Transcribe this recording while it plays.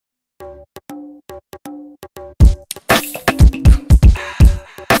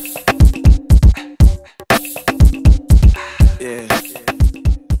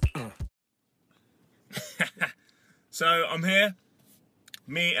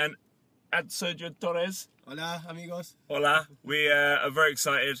and at Sergio Torres. Hola, amigos. Hola. We are very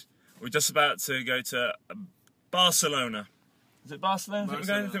excited. We're just about to go to Barcelona. Is it Barcelona? I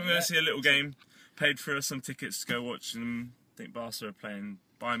think we're going to see a little game. Paid for some tickets to go watch them. I think Barca are playing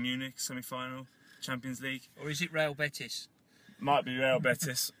Bayern Munich semi-final, Champions League. Or is it Real Betis? Might be Real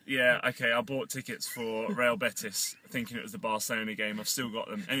Betis. Yeah, okay, I bought tickets for Real Betis, thinking it was the Barcelona game. I've still got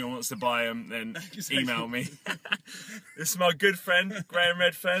them. Anyone wants to buy them, then email me. This is my good friend, Graham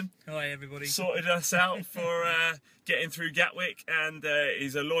Redfern. Hi, everybody. Sorted us out for getting through Gatwick, and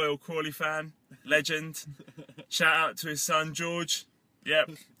he's a loyal Crawley fan, legend. Shout out to his son, George.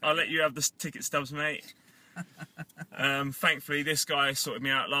 Yep, I'll let you have the ticket stubs, mate. Thankfully, this guy sorted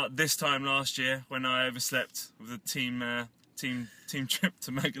me out this time last year when I overslept with the team trip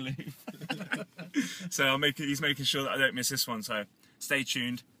to Magaluf. So he's making sure that I don't miss this one. So stay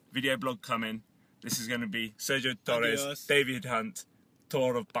tuned. Video blog coming. This is going to be Sergio Torres, Adios. David Hunt,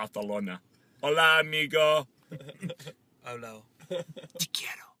 Tour of Barcelona. Hola, amigo. Hola. Te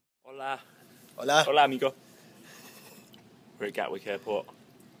quiero. Hola. Hola. Hola, amigo. We're at Gatwick Airport.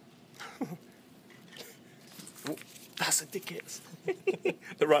 Oh, that's the tickets.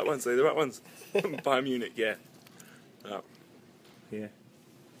 The right ones, though, the right ones. Bayern Munich, yeah. Oh. Yeah.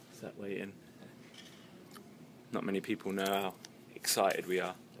 Is that waiting? Not many people know how excited we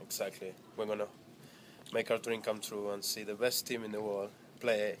are. Exactly. We're gonna make our dream come true and see the best team in the world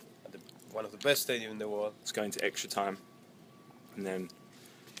play at one of the best stadiums in the world. It's going to extra time, and then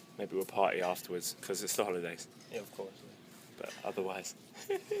maybe we'll party afterwards because it's the holidays. Yeah, of course. But otherwise,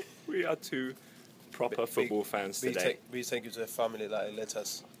 we are two proper football fans today. We thank you to the family that let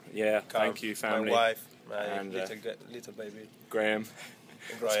us. Yeah, come. thank you, family. My wife, my and, little baby. Graham.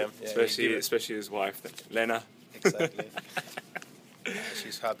 Graham, yeah, especially his wife, Lena. Exactly.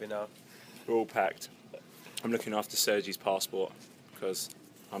 She's happy now. We're all packed. I'm looking after Sergi's passport because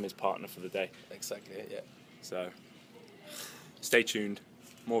I'm his partner for the day. Exactly, yeah. So, stay tuned.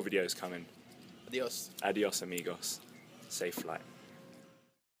 More videos coming. Adios. Adios, amigos. Safe flight.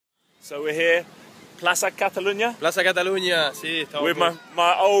 So we're here, Plaza Catalunya. Plaza Catalunya, sí, estamos With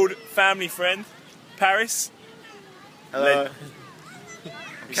my old family friend, Paris. Hello.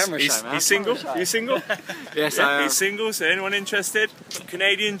 He's single. You single? Yes, yeah, I am. He's single. So anyone interested?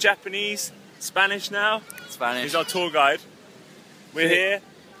 Canadian, Japanese, Spanish now. Spanish. He's our tour guide. We're here,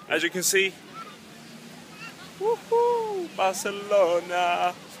 as you can see. Woohoo!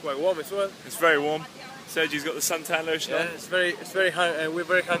 Barcelona. It's quite warm as well. It's very warm. Sergi's got the suntan lotion on. We're very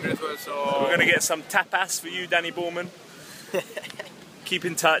hungry as well, so We're gonna get some tapas for you, Danny Borman. Keep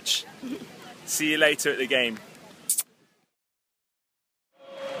in touch. See you later at the game.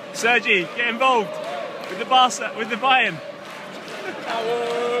 Sergi, get involved with the Barca, with the Bayern.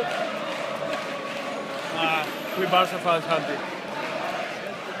 We Barca fans, Hunty.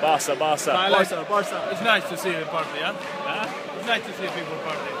 Barca. Barca. It's nice to see the party, yeah? It's nice to see people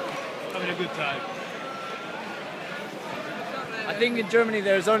party, having a good time. I think in Germany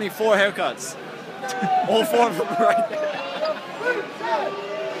there's only 4 haircuts. All 4 of them are right there.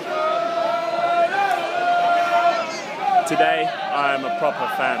 Today, I am a proper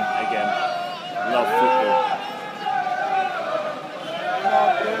fan again. Love football.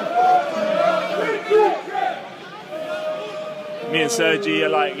 Me and Sergi are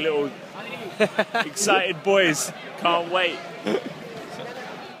like little excited boys. Can't wait.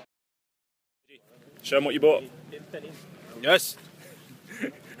 Show them what you bought. yes,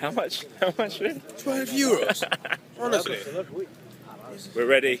 How much? How much? 12 euros. Honestly, We're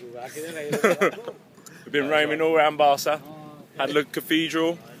ready. We've been roaming all around Barca. Had a look at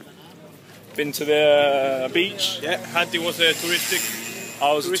cathedral. Been to the beach. yeah. Hunty was a touristic.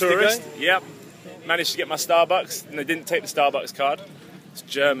 I was a Touristic tourist. guy? Yep. Managed to get my Starbucks, and they didn't take the Starbucks card. It's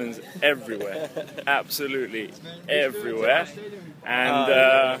Germans everywhere, absolutely everywhere.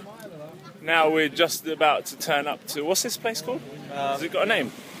 And now we're just about to turn up to, what's this place called? Has it got a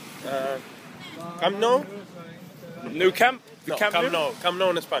name? Camp Nou? Nou Camp? The No, Camp Camp Nou? Nou. Camp Nou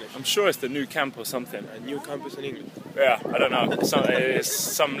in Spanish. I'm sure it's the Nou Camp or something. New campus in English. Yeah, I don't know. It's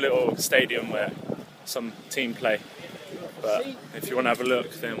some little stadium where some team play. But if you want to have a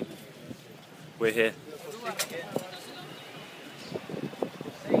look, then we're here.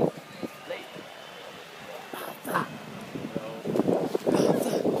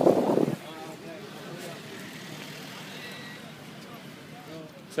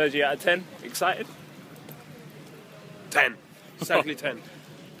 Sergi, out of 10, excited? 10. Exactly 10.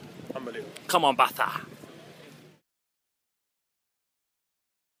 Unbelievable. Come on, Barca.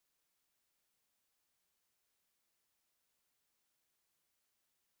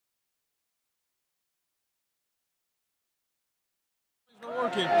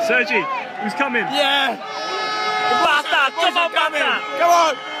 Okay. Sergi, who's coming? Yeah! Barca, come on, coming! Barca! Come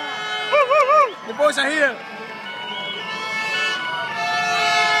on! The boys are here!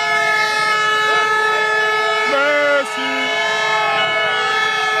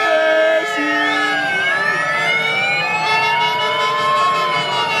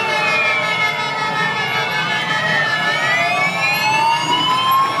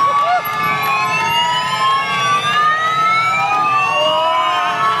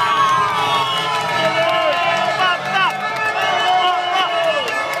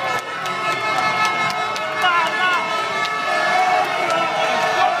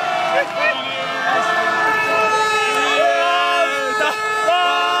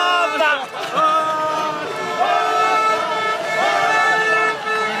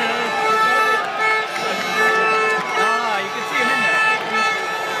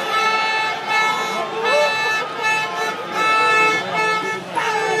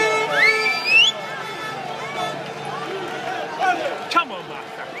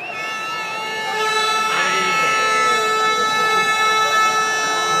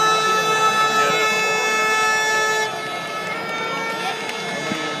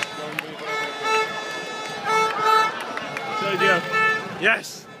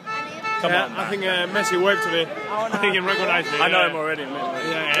 Yes. Come on, I think Messi waved to me. I think he recognized me. I know him already.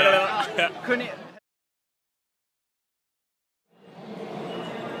 Yeah.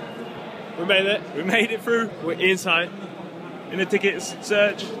 We made it. We made it through. We're inside. In the tickets,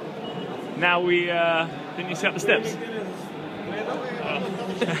 Serge. Now we didn't you see up the steps?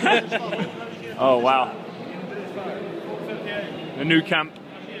 Oh wow. The Nou Camp.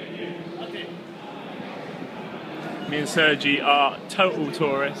 Me and Sergi are total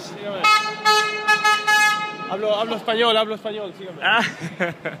tourists. Hablo español,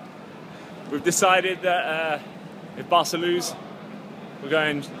 sígame. We've decided that if Barca lose, we're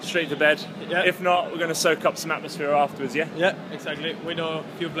going straight to bed. Yeah. If not, we're going to soak up some atmosphere afterwards, yeah? Yeah, exactly. We know a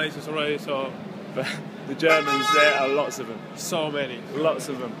few places already, so... But the Germans, there are lots of them. So many. Lots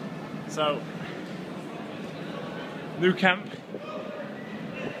of them. So, Nou Camp.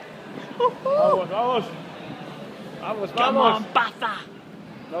 Vamos. Come on, Barca!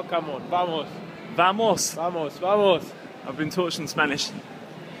 No, come on. Vamos. Vamos. I've been taught in Spanish.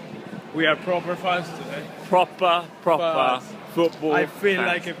 We are proper fans today. Proper Fans. football. I feel fans.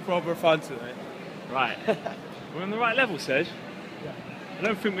 like a proper fan today. Right. We're on the right level, Serge. I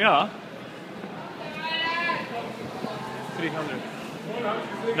don't think we are.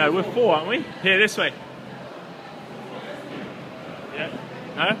 300. No, we're 4, aren't we? Here, this way. Yeah.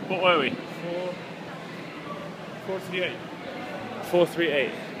 No? What were we? 438.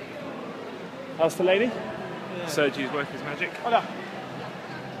 438. How's the lady? Yeah. Sergi's working his magic. Hola.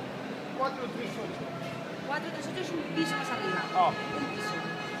 438 es un piso más arriba. Ah. Un piso.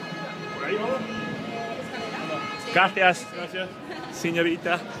 ¿Por ahí vamos? Sí. Gracias, Gracias.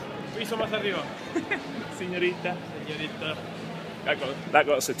 señorita. Piso más arriba. Señorita. Señorita. That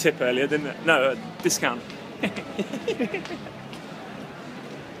got us a tip earlier, didn't it? No, a discount.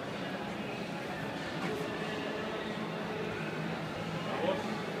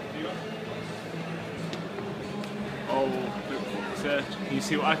 Oh, Serge, can you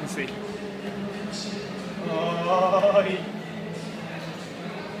see what I can see?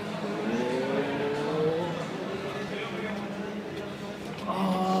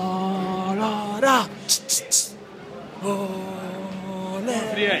 Oh, la, la.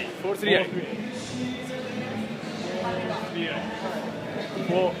 438. 438.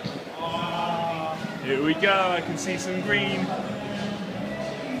 4. Here we go, I can see some green. I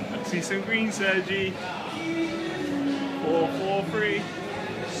can see some green, Sergi. 4, 4, 3.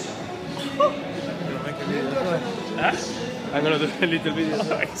 Huh? I'm gonna do a little video.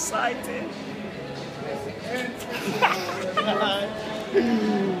 Oh, excited.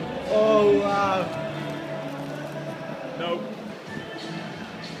 Oh wow. No.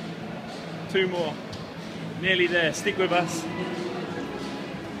 2 more. Nearly there. Stick with us.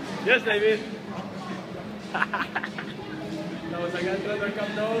 Yes, David. Estamos acá entrando al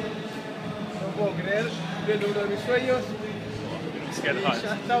Camp Nou. No puedo creer. Viendo uno de mis sueños. Scared of Ya heights.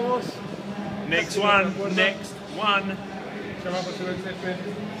 estamos. Next one. Next one. Ya bajo sobre el césped.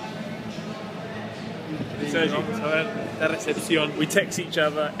 Sergi, Vamos a ver la recepción. we text each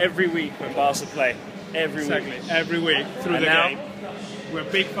other every week when Barca play. Every Exactly. week. Every week through And the now- game. We're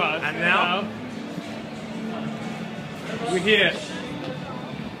big fans. And now? We're here.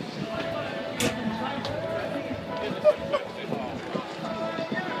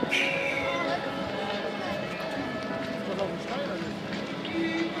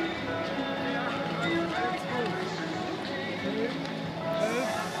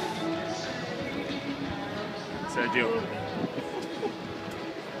 Sergio.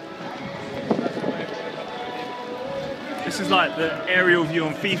 This is like the aerial view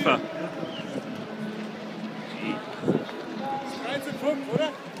on FIFA.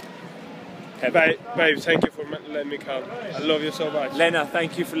 Hey, babe, thank you for letting me come. I love you so much. Lena,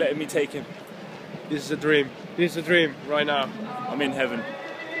 thank you for letting me take him. This is a dream. This is a dream right now. I'm in heaven.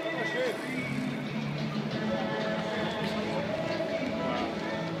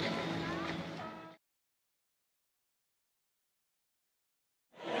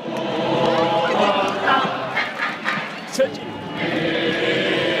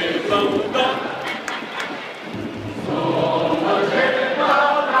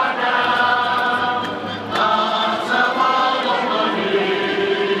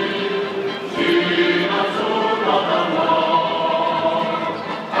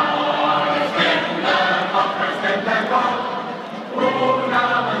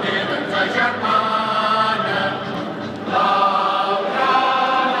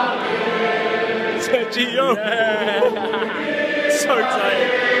 Sergio! Yeah. So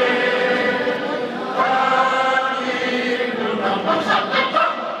excited!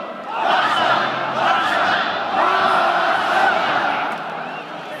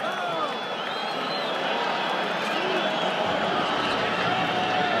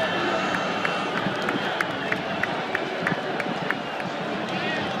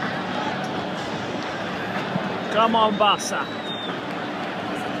 Come on, Barca.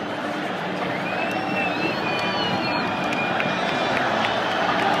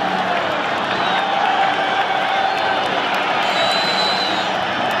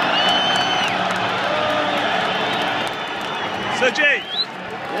 Sergio!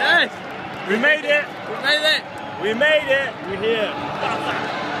 Yes! We made it! We made it! We made it! We're here.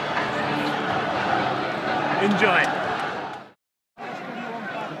 Enjoy!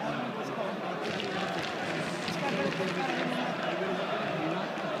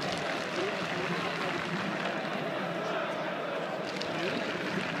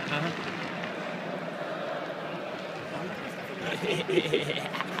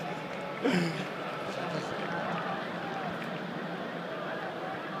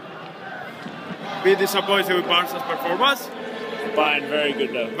 Be disappointed with Barca's performance. Bayern, very good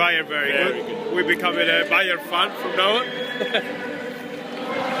though. Bayern, very good. We become a Bayern fan from now on.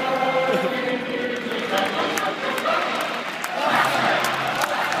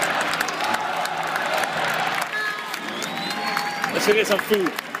 Let's go get some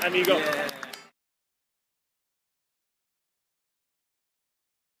food. Amigo. Yeah.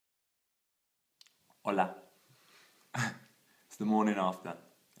 Hola. It's the morning after,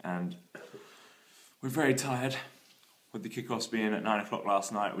 and we're very tired. With the kickoffs being at 9 o'clock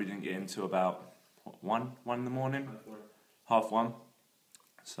last night, we didn't get into about what, 1 in the morning? Half one.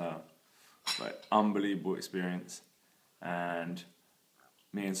 So, like, unbelievable experience. And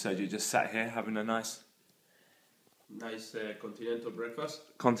me and Sergio just sat here having a nice continental breakfast.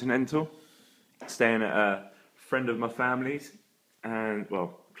 continental, staying at a friend of my family's, and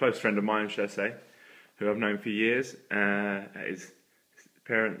well, close friend of mine, should I say, who I've known for years, at his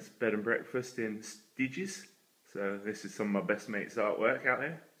parents' bed and breakfast in Stitches. So this is some of my best mates' artwork out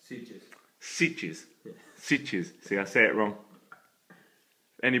there. Sitges. Yeah. Sitges. See, I say it wrong.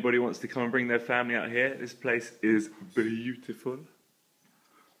 If anybody wants to come and bring their family out here, this place is beautiful.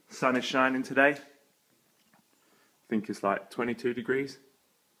 Sun is shining today. I think it's like 22 degrees.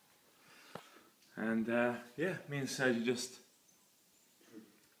 And yeah, me and Sergio just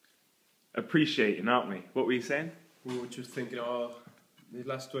appreciating, aren't we? What were you saying? We were just thinking, these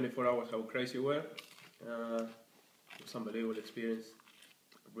last 24 hours, how crazy we were. It was an unbelievable experience.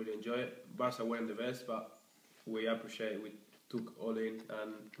 I really enjoyed it. Barca weren't the best, but we appreciate it. We took all in,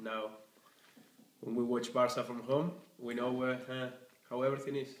 and now when we watch Barca from home, we know how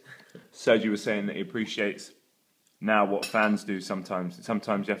everything is. Sergio was saying that he appreciates now what fans do sometimes.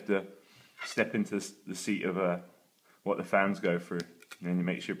 Sometimes you have to step into the seat of what the fans go through, and it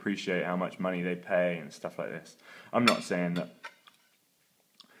makes you appreciate how much money they pay and stuff like this. I'm not saying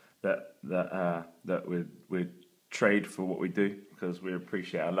that we trade for what we do, because we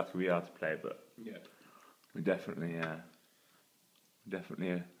appreciate how lucky we are to play, but yeah, we definitely you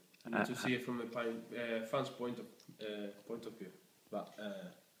need to see it from a fan's point of view. But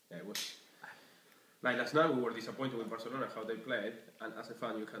yeah, it was like last night. We were disappointed with Barcelona how they played, and as a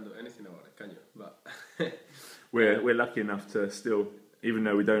fan, you can't do anything about it, can you? But we're lucky enough to still, even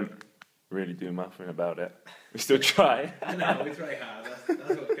though we don't really do nothing about it, we still try. No, we try hard.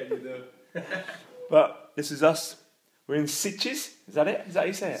 That's what can you do. But this is us. We're in Sitges. Is that it? Is that how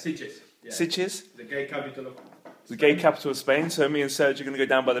you say it? Sitges. Yeah. Sitges. The gay capital of The gay capital of Spain. So me and Serge are going to go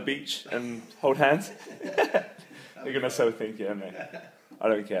down by the beach and hold hands. They're gonna so think it, aren't they? I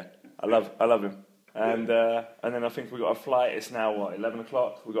don't care. I love him. And then I think we got a flight. It's now what, 11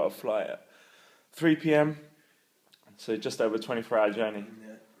 o'clock? We got a flight at 3 p.m. So just over a 24-hour journey.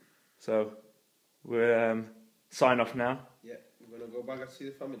 Yeah. So we're sign off now. Yeah, we're gonna go back and see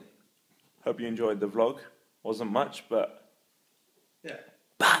the family. Hope you enjoyed the vlog. Wasn't much, but Yeah.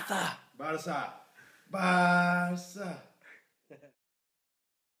 Barca! Barca! Barca!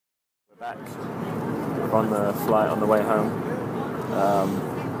 We're back. We're on the flight on the way home.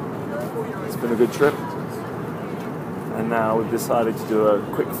 It's been a good trip. And now we've decided to do a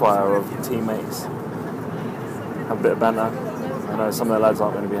quick fire of teammates. Have a bit of banter. I know some of the lads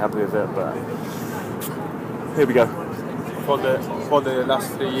aren't going to be happy with it, but here we go. For the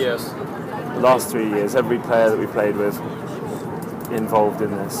last 3 years. The last 3 years, every player that we played with involved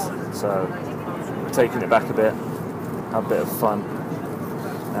in this. So we're taking it back a bit, have a bit of fun,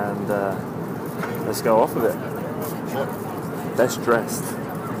 and let's go off with it. Best dressed.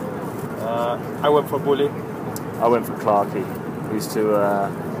 I went for Bully. I went for Clarky.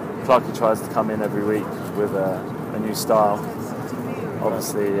 Clarky tries to come in every week with a new style.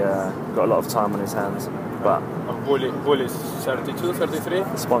 Obviously, got a lot of time on his hands, but Bully's 32, 33.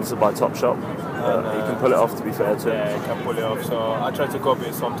 sponsored by Topshop. He can pull it off, to be fair to him. Yeah, he can pull it off. So I try to copy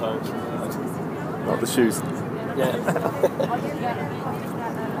it sometimes. Not the shoes. Yeah.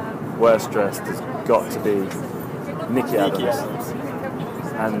 Worst dressed has got to be Nicky Adams.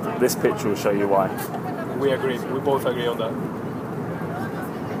 And this picture will show you why. We agree. We both agree on that.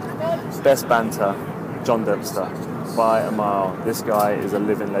 Best banter, John Dempster, by a mile. This guy is a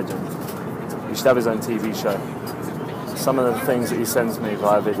living legend. He should have his own TV show. Some of the things that he sends me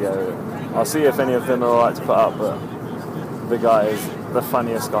via video, I'll see if any of them are alright to put up, but the guy is the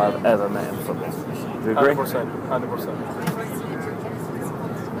funniest guy I've ever met in football. Do you agree?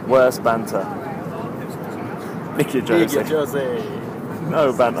 100%. Worst banter, Nicky Jose. Jose.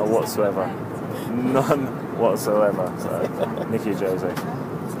 No banter whatsoever. None whatsoever. So, Nicky Jose.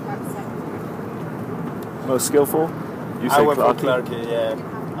 Most skillful? You say I went for Clarky? Clarky, yeah.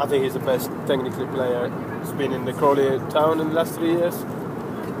 I think he's the best technically player. He's been in the Crawley Town in the last 3 years.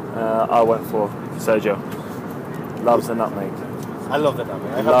 I went for Sergio. Loves the nutmeg. I love the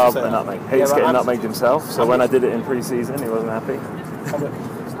nutmeg. I Love have to say the that. nutmeg. Hates but getting I'm- nutmegged himself, so when I did it in pre-season, he wasn't happy.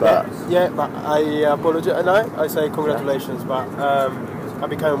 But but I apologize, and I say congratulations, but I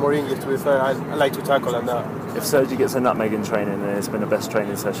became more English to be fair. I like to tackle and that. if Sergio gets a nutmeg in training, then it's been the best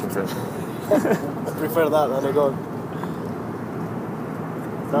training session for him. I prefer that than a goal.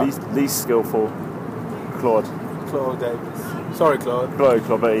 Least skillful, Claude. Claude Davis. Sorry, Claude.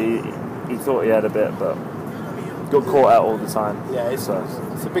 Claude, but he thought he had a bit, but got caught out all the time. Yeah, he's So,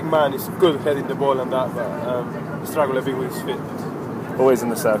 a big man. He's good heading the ball and that, but he struggle a bit with his feet. always in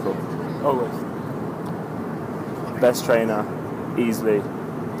the circle. Always. Best trainer, easily,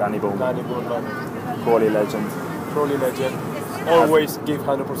 Danny Bullman. Danny Bullman. Crawley legend. Crawley legend. Always give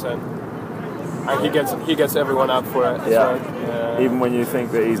 100%. And he gets everyone up for it. Yeah. So, Even when you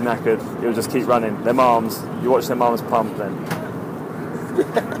think that he's knackered, he'll just keep running. Them arms, you watch them arms pump then.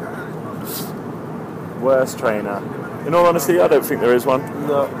 Worst trainer. In all honesty, I don't think there is one.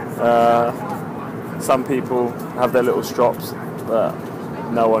 no. Some people have their little strops, but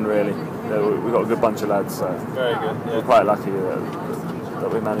no one really. We've got a good bunch of lads, so Very good. we're Yeah. quite lucky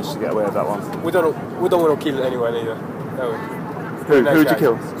that we managed to get away with that one. We don't want to kill anyone either. No. Who'd Nice you guys.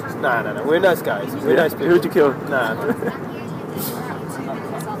 kill? Nah. We're nice guys. We're nice people. Who'd you kill? Nah.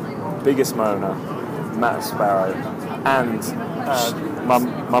 Biggest moaner, Matt Sparrow,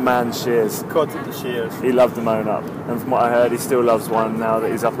 and my man Shears. Cut the shears. He loved the moan up, and from what I heard, he still loves one now that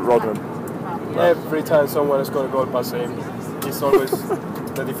he's up at Rotherham. Every time someone has got a goal past him, it's always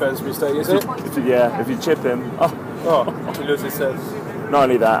the defense mistake, isn't it? If you chip him, Oh, he loses his sense. not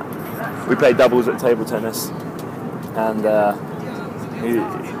only that, we played doubles at table tennis, and the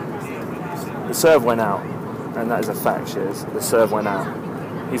serve went out, and that is a fact, Shears. The serve went out.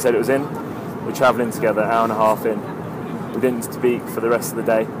 He said it was in. We're travelling together, hour and a half in. We didn't speak for the rest of the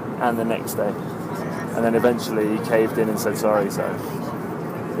day and the next day, and then eventually he caved in and said sorry. So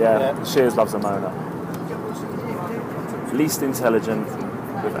yeah. Shears loves a moaner. Least intelligent,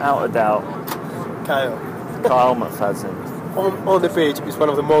 without a doubt, Kyle. Kyle McFadden. On the pitch, he's one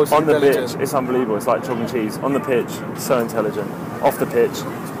of the most On the intelligent. pitch, it's unbelievable. It's like chalk and cheese. On the pitch, so intelligent. Off the pitch,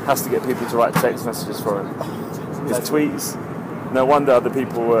 has to get people to write text messages for him. His tweets, no wonder other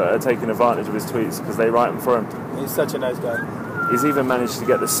people are taking advantage of his tweets because they write them for him. He's such a nice guy. He's even managed to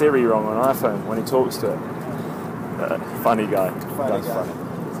get the Siri wrong on iPhone when he talks to it. Funny guy. Funny That's guy. funny.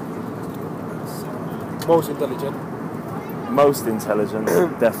 Most intelligent. Most intelligent,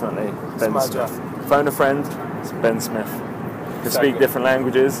 definitely. Ben Smart Smith. guy. Phone a friend, It's Ben Smith. Can Exactly. speak different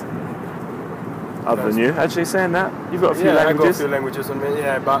languages. Other than you, actually saying that you've got a few languages. I got a few languages on me.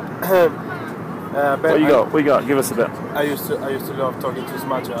 Yeah, but What you got? What you got? Give us a bit. I used to love talking to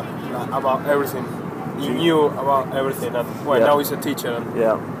Smacha about everything. He knew about everything, and well, Yeah. now he's a teacher, and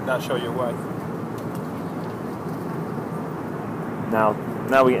Yeah. that show you why. Now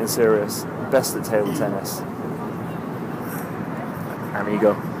we're getting serious. Best at table tennis.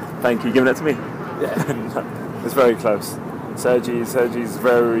 Amigo. Thank you. Giving it to me. Yeah. It's very close. Sergi's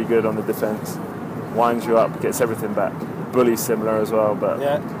very good on the defence. Winds you up, gets everything back. Bully's similar as well, but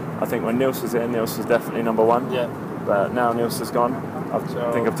Yeah. I think when Nils was in, Nils was definitely number one. Yeah. But now Nils has gone, I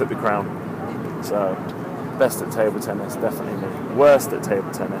think I've took the crown. So, best at table tennis, definitely me. Worst at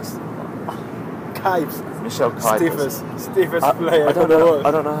table tennis, Kipes. Michel Kuipers. Stiffest player I don't in the know. world.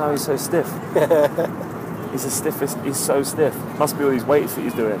 I don't know how he's so stiff. He's the stiffest. He's so stiff. Must be all these weights that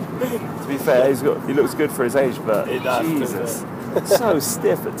he's doing. To be fair, he looks good for his age, but He does, Jesus, so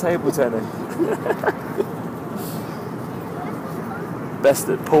stiff at table tennis. Best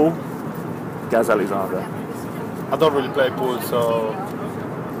at pool, Gaz Alexander. I don't really play pool, so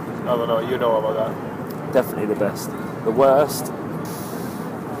I don't know. You know about that. Definitely the best. The worst,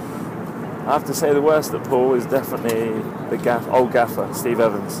 I have to say the worst at pool is definitely the old gaffer, Steve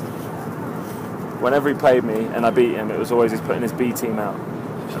Evans. Whenever he played me and I beat him, it was always he's putting his B team out.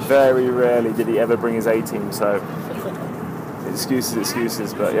 Very rarely did he ever bring his A team, so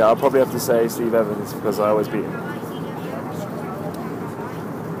excuses. But yeah, I'll probably have to say Steve Evans because I always beat him.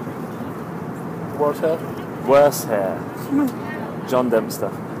 Worst hair? Worst hair, John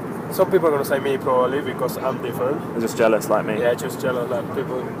Dempster. Some people are gonna say me probably because I'm different. They're just jealous like me. Yeah, just jealous like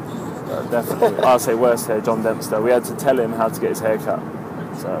people. Definitely. I'll say worst hair, John Dempster. We had to tell him how to get his hair cut.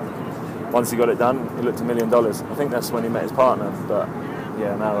 So once he got it done, he looked $1 million. I think that's when he met his partner. But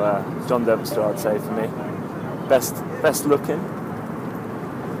yeah, no, John Dempster, I'd say for me. Best looking,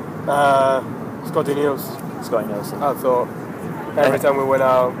 Scotty Niels. Scotty Nelson. I thought every time we went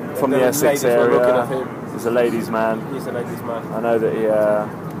out, From the Essex ladies were looking area. at him. He's a ladies' man. He's a ladies' man. I know that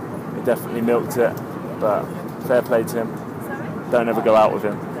he definitely milked it, but fair play to him. Don't ever go out with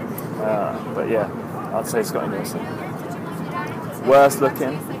him. But yeah, I'd say Scotty Nielsen. Worst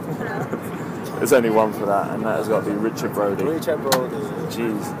looking? There's only one for that, and that has got to be Richard Brodie. Richard Brodie.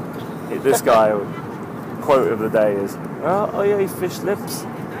 Jeez. This guy, quote of the day is, oh yeah, he fish lips.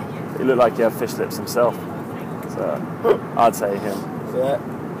 He looked like he had fish lips himself. So I'd say him. Yeah.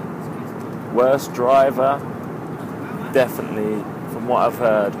 Worst driver? Definitely, from what I've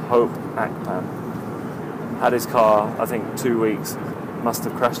heard, Hope Akpan. Had his car, I think, 2 weeks. Must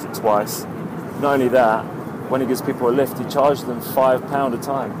have crashed it twice. Not only that, when he gives people a lift, he charges them £5 a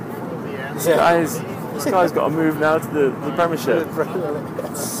time. This guy's got to move now to the Premiership.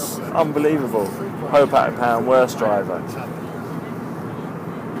 It's unbelievable. Hope Akpan, worst driver.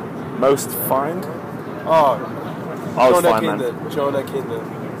 Most fined? Oh, I was fine, man. John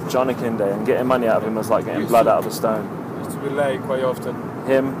Akinde. John Akinde, and getting money out of him was like getting blood out of a stone. Used to be late quite often.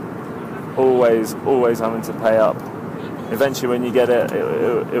 Him, always having to pay up. Eventually, when you get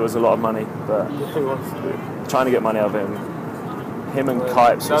it was a lot of money, but Yeah, he was. trying to get money out of him. Him and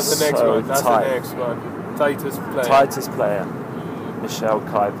Kipes That's was the next so one. That's tight. the next one. Tightest player. Tightest player, Michel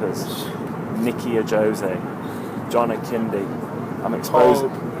Kuipers, Nicky Ajose, John Akinde. I'm exposed.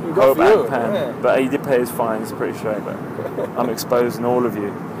 Hope Akpan, yeah. but he did pay his fines, pretty sure. But I'm exposing all of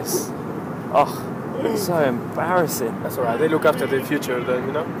you. It's so embarrassing. That's alright. They look after the future, then,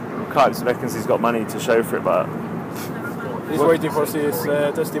 you know. Kipes reckons he's got money to show for it, but He's waiting for his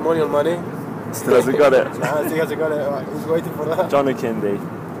testimonial money. still hasn't got it. Nah, he hasn't got it. He's waiting for that. John Akinde,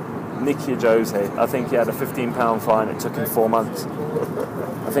 Nicky Ajose. I think he had a £15 fine. It took him 4 months.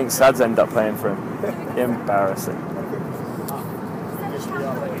 I think Sads ended up playing for him. Embarrassing.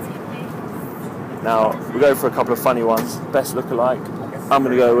 Now, we go for a couple of funny ones. Best lookalike, I'm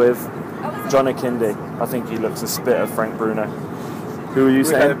going to go with John Akinde. I think he looks a spit of Frank Bruno. Who were you We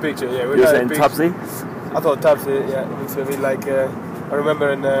saying? had a picture, yeah. You were saying Tubbsy? I thought Tubbsy, yeah. It's a bit like, I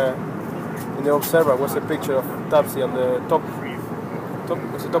remember in the Observer was a picture of Tubbsy on the top,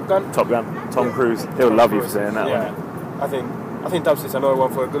 was it Top Gun? Top Gun, Tom Cruise. He'll love you for saying that Yeah. one. I think Tubbsy's another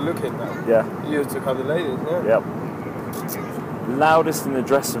one for a good looking now. Yeah. He used to have the ladies, yeah. Yep. Loudest in the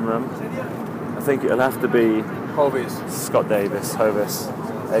dressing room, I think it'll have to be Hovis. Scott Davis, Hovis,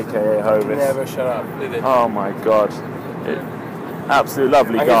 aka Hovis. Never shut up, did he? Oh my god. Absolute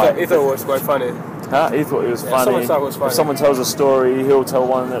lovely And guy. he thought it was quite funny. Huh? He thought it was funny. someone thought it was funny. If someone tells a story, he'll tell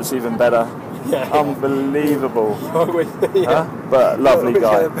one that's even better. Yeah. Unbelievable. Yeah. Huh? But lovely Yeah,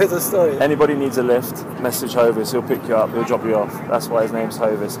 guy. a better story. Anybody needs a lift, message Hovis, he'll pick you up, he'll drop you off. That's why his name's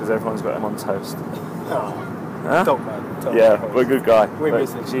Hovis, because everyone's got him on toast. Oh. Huh? Top man. Top Yeah, man. we're a good guy. We But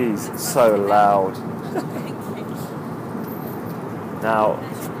miss him. jeez, so loud. Now,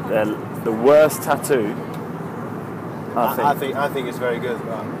 the worst tattoo, I think it's very good.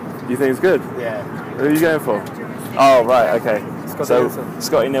 You think it's good? Yeah. Who are you going for? Oh, right, okay. Scotty Nielsen.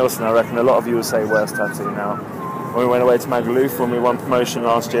 Scotty Nielsen, I reckon a lot of you will say worst tattoo now. When we went away to Magaluf, when we won promotion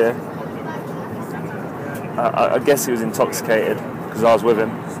last year, I guess he was intoxicated, because I was with him,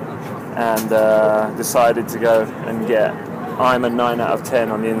 and decided to go and get I'm a 9 out of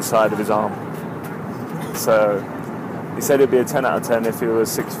 10 on the inside of his arm. So he said it'd be a 10 out of 10 if he was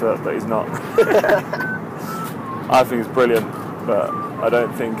 6 foot, but he's not. I think it's brilliant, but I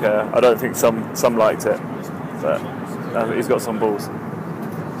don't think some liked it. But he's got some balls.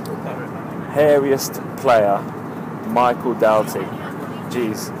 Hairiest player, Michael Doughty.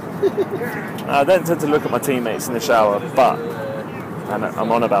 Jeez. I don't tend to look at my teammates in the shower, but, and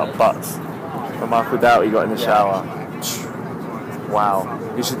I'm on about butts, but Michael Doughty got in the shower. Wow.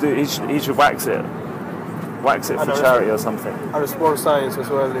 He should wax it. Wax it for charity or something. And sports science as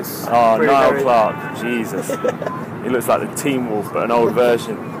well is. Oh, pretty Niall hairy. Clark. Jesus. He looks like the Teen Wolf, but an old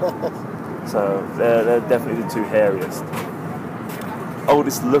version. So they're definitely the two hairiest.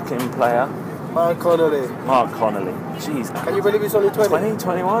 Oldest looking player, Mark Connolly. Mark Connolly. Jeez. Can you believe he's only 20? 20,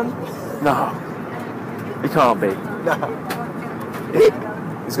 21? No. He can't be. No.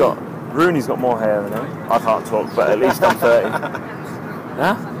 Rooney's got more hair than him. I can't talk, but at least I'm 30.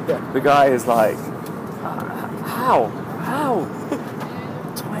 Huh? Yeah. The guy is like, how?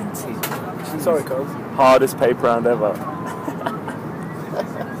 20. Sorry, Cole. Hardest paper round ever.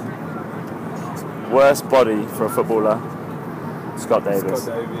 Worst body for a footballer, Scott Davis.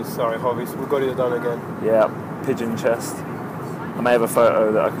 Scott Davis. Sorry, Hobbies. We've got it done again. Yeah, pigeon chest. I may have a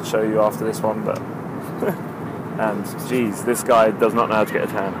photo that I could show you after this one, but... and, geez, this guy does not know how to get a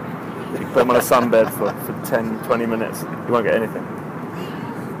tan. You put him on a sunbed for 10, 20 minutes, you won't get anything.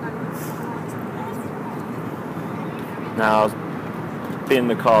 Now, being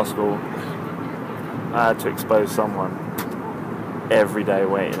the car school, I had to expose someone every day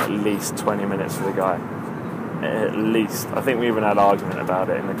waiting at least 20 minutes for the guy. At least. I think we even had an argument about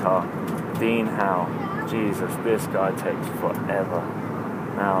it in the car. Dean Howe. Jesus, this guy takes forever.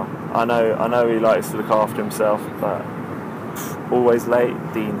 Now, I know he likes to look after himself, but always late,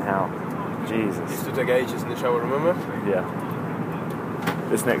 Dean Howe. Jesus. Used to take ages in the shower, remember? Yeah.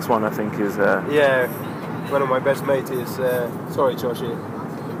 This next one I think is... Yeah, one of my best mates is... sorry, Joshi.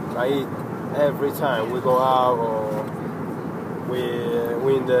 I eat every time we go out or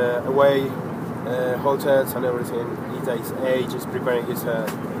we in the away hotels and everything. He takes ages preparing his hair.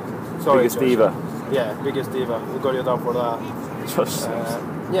 Sorry, biggest Josh. diva. Yeah, biggest diva. We got you down for that. Josh.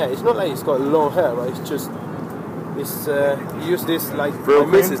 Yeah, it's not like he's got long hair, but it's just he used this like Brill my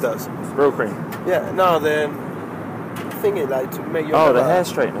cream? missus does. Brill cream. Yeah, no, the thingy like to make your Oh, the hair hair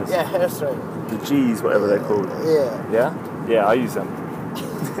straighteners. Yeah, hair straightener. The G's, whatever they're called. Yeah. Yeah? Yeah, I use them.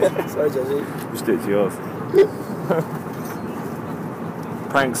 Sorry, Jesse. Just do it to yours.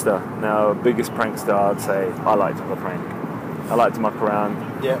 Prankster. Now, biggest prankster, I'd say I like to have a prank. I like to muck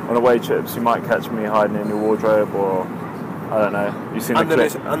around. Yeah. On away trips, you might catch me hiding in your wardrobe or, I don't know, you've seen the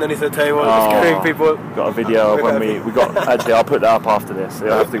clip. Underneath the table, Oh. scaring people. Got a video of when we got, actually I'll put that up after this,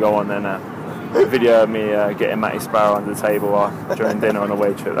 it'll have to go on then. A video of me getting Matty Sparrow under the table during dinner on a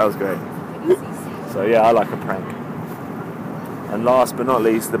away trip, that was great. So yeah, I like a prank. And last but not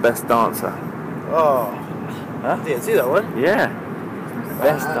least, the best dancer. Oh. Huh? Didn't see that one. Yeah.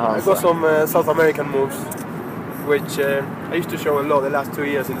 Best I dancer. got some South American moves, which I used to show a lot the last 2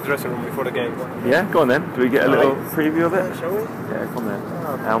 years in the dressing room before the game. Yeah, go on then. Do we get a little preview of it? Yeah, shall we? Yeah, come on then.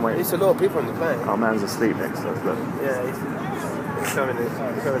 Oh, How many? there's a lot of people on the plane. Our man's asleep next to us, look. Yeah, he's having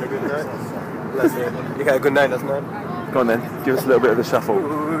a good night. Bless him. You had a good night last night. Go on then. Give us a little bit of the shuffle.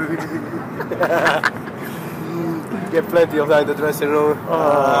 Get plenty of that in the dressing room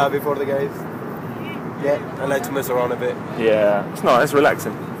before the games. Yeah, I like to mess around a bit. Yeah, it's nice, it's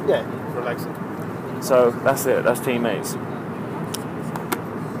relaxing. Yeah, relaxing. So that's it, that's teammates.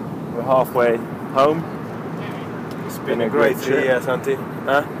 We're halfway home. It's been a great 3 years, Hunty.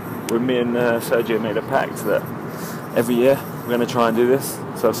 Huh? With me and Sergio made a pact that every year we're going to try and do this.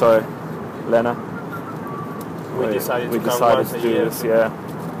 So sorry, Lena. We decided to come once a do year. this, yeah.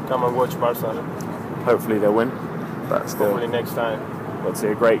 Come and watch Barca. Hopefully they'll win, but still. Hopefully next time. Let's see,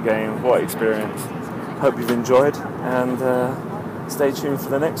 a great game, what experience. Hope you've enjoyed, and stay tuned for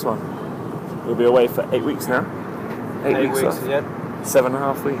the next one. We'll be away for 8 weeks now. 8 weeks off. yeah.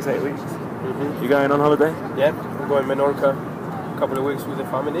 7.5 weeks, 8 weeks. Mm-hmm. You going on holiday? Yeah, we're going Menorca. couple of weeks with the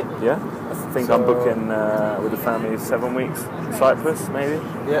family. Yeah, I think I'm booking with the family 7 weeks in Cyprus, maybe.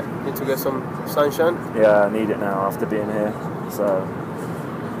 Yeah, need to get some sunshine. Yeah, I need it now after being here. So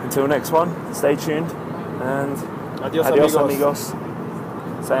until next one, stay tuned and Adios, adios amigos.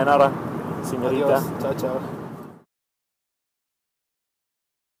 amigos. Sayonara, señorita. Adios. Ciao, ciao.